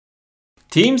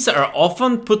Teams are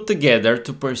often put together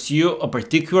to pursue a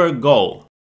particular goal,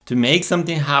 to make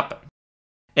something happen.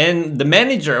 And the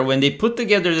manager, when they put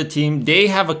together the team, they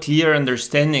have a clear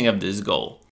understanding of this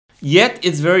goal. Yet,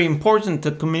 it's very important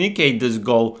to communicate this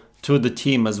goal to the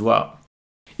team as well.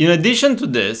 In addition to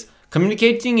this,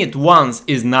 communicating it once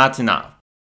is not enough.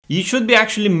 You should be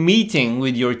actually meeting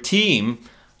with your team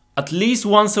at least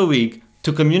once a week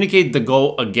to communicate the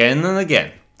goal again and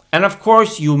again. And of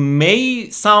course, you may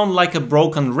sound like a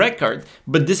broken record,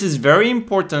 but this is very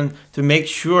important to make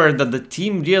sure that the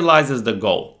team realizes the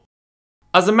goal.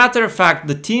 As a matter of fact,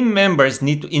 the team members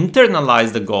need to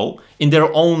internalize the goal in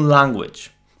their own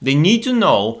language. They need to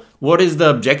know what is the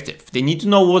objective. They need to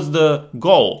know what's the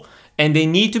goal. And they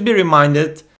need to be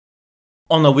reminded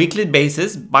on a weekly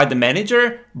basis by the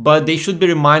manager, but they should be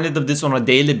reminded of this on a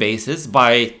daily basis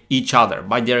by each other,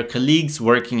 by their colleagues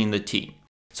working in the team.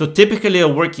 So typically a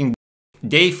working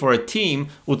day for a team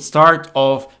would start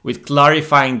off with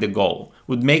clarifying the goal,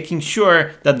 with making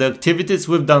sure that the activities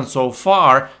we've done so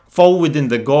far fall within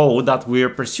the goal that we're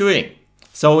pursuing.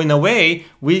 So in a way,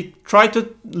 we try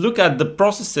to look at the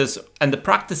processes and the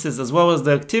practices as well as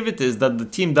the activities that the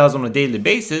team does on a daily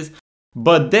basis,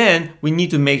 but then we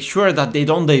need to make sure that they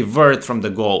don't divert from the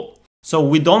goal. So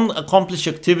we don't accomplish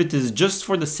activities just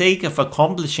for the sake of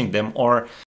accomplishing them or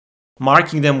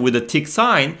marking them with a tick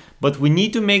sign, but we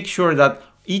need to make sure that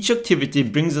each activity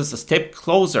brings us a step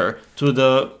closer to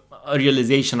the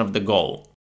realization of the goal.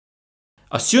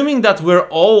 Assuming that we're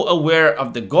all aware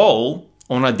of the goal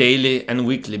on a daily and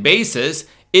weekly basis,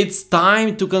 it's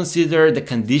time to consider the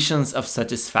conditions of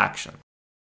satisfaction.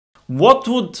 What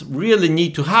would really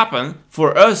need to happen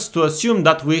for us to assume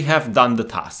that we have done the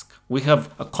task, we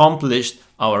have accomplished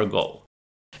our goal?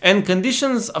 And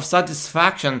conditions of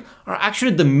satisfaction are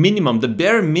actually the minimum, the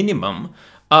bare minimum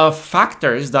of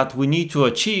factors that we need to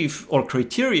achieve or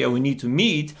criteria we need to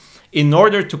meet in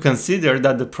order to consider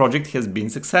that the project has been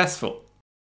successful.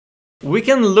 We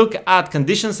can look at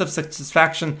conditions of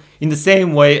satisfaction in the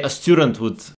same way a student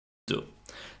would do.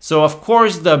 So of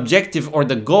course the objective or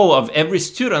the goal of every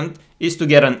student is to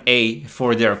get an A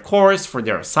for their course, for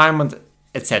their assignment,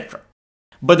 etc.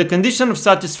 But the condition of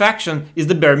satisfaction is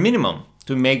the bare minimum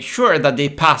to make sure that they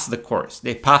pass the course,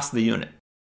 they pass the unit.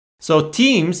 So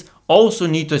teams also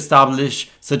need to establish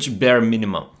such bare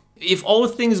minimum. If all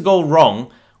things go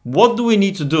wrong, what do we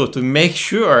need to do to make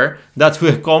sure that we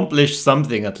accomplish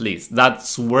something at least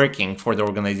that's working for the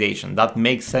organization, that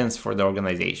makes sense for the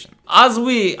organization? As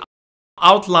we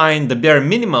outline the bare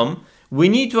minimum, we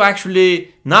need to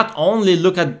actually not only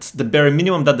look at the bare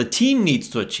minimum that the team needs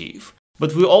to achieve,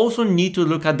 but we also need to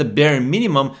look at the bare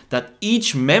minimum that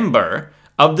each member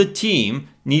of the team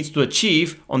needs to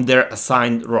achieve on their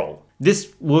assigned role.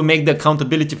 This will make the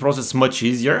accountability process much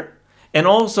easier. And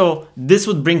also, this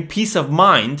would bring peace of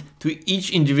mind to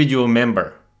each individual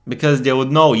member because they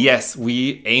would know, yes,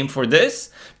 we aim for this,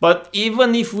 but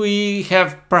even if we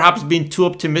have perhaps been too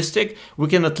optimistic, we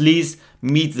can at least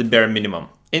meet the bare minimum.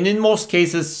 And in most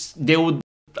cases, they would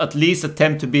at least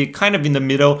attempt to be kind of in the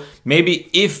middle. Maybe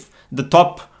if the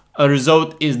top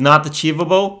result is not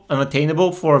achievable,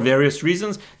 unattainable for various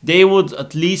reasons, they would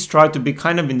at least try to be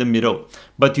kind of in the middle.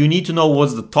 But you need to know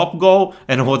what's the top goal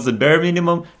and what's the bare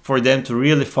minimum for them to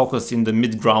really focus in the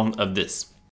mid ground of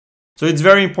this. So it's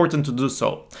very important to do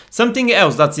so. Something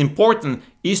else that's important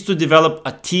is to develop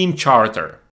a team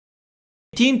charter.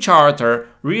 Team charter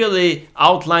really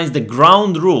outlines the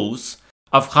ground rules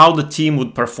of how the team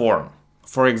would perform.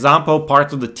 For example,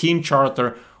 part of the team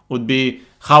charter would be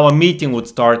how a meeting would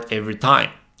start every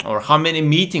time, or how many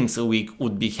meetings a week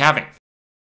would be having,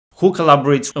 who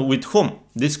collaborates with whom.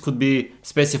 This could be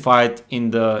specified in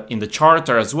the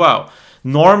charter as well.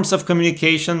 Norms of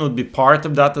communication would be part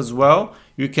of that as well.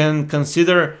 You can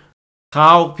consider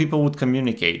how people would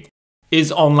communicate.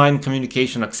 Is online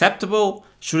communication acceptable?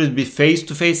 Should it be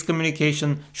face-to-face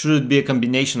communication? Should it be a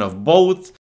combination of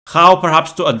both? How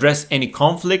perhaps to address any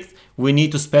conflict? We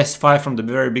need to specify from the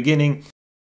very beginning.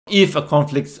 If a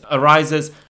conflict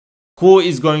arises, who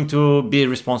is going to be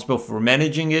responsible for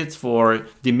managing it, for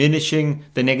diminishing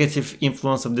the negative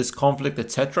influence of this conflict,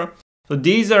 etc. So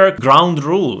these are ground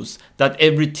rules that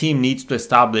every team needs to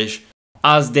establish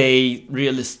as they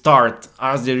really start,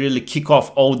 as they really kick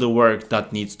off all the work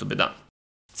that needs to be done.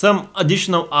 Some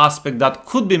additional aspect that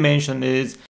could be mentioned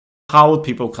is how would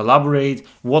people collaborate,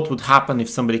 what would happen if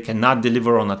somebody cannot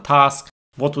deliver on a task,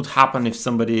 what would happen if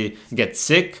somebody gets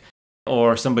sick,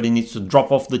 or somebody needs to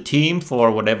drop off the team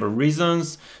for whatever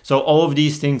reasons. So all of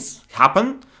these things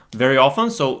happen very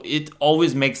often. So it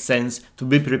always makes sense to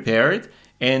be prepared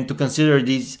and to consider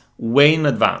these way in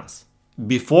advance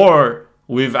before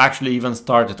we've actually even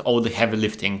started all the heavy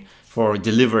lifting for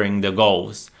delivering the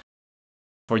goals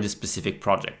for this specific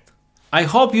project. I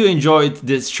hope you enjoyed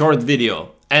this short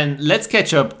video, and let's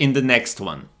catch up in the next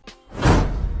one.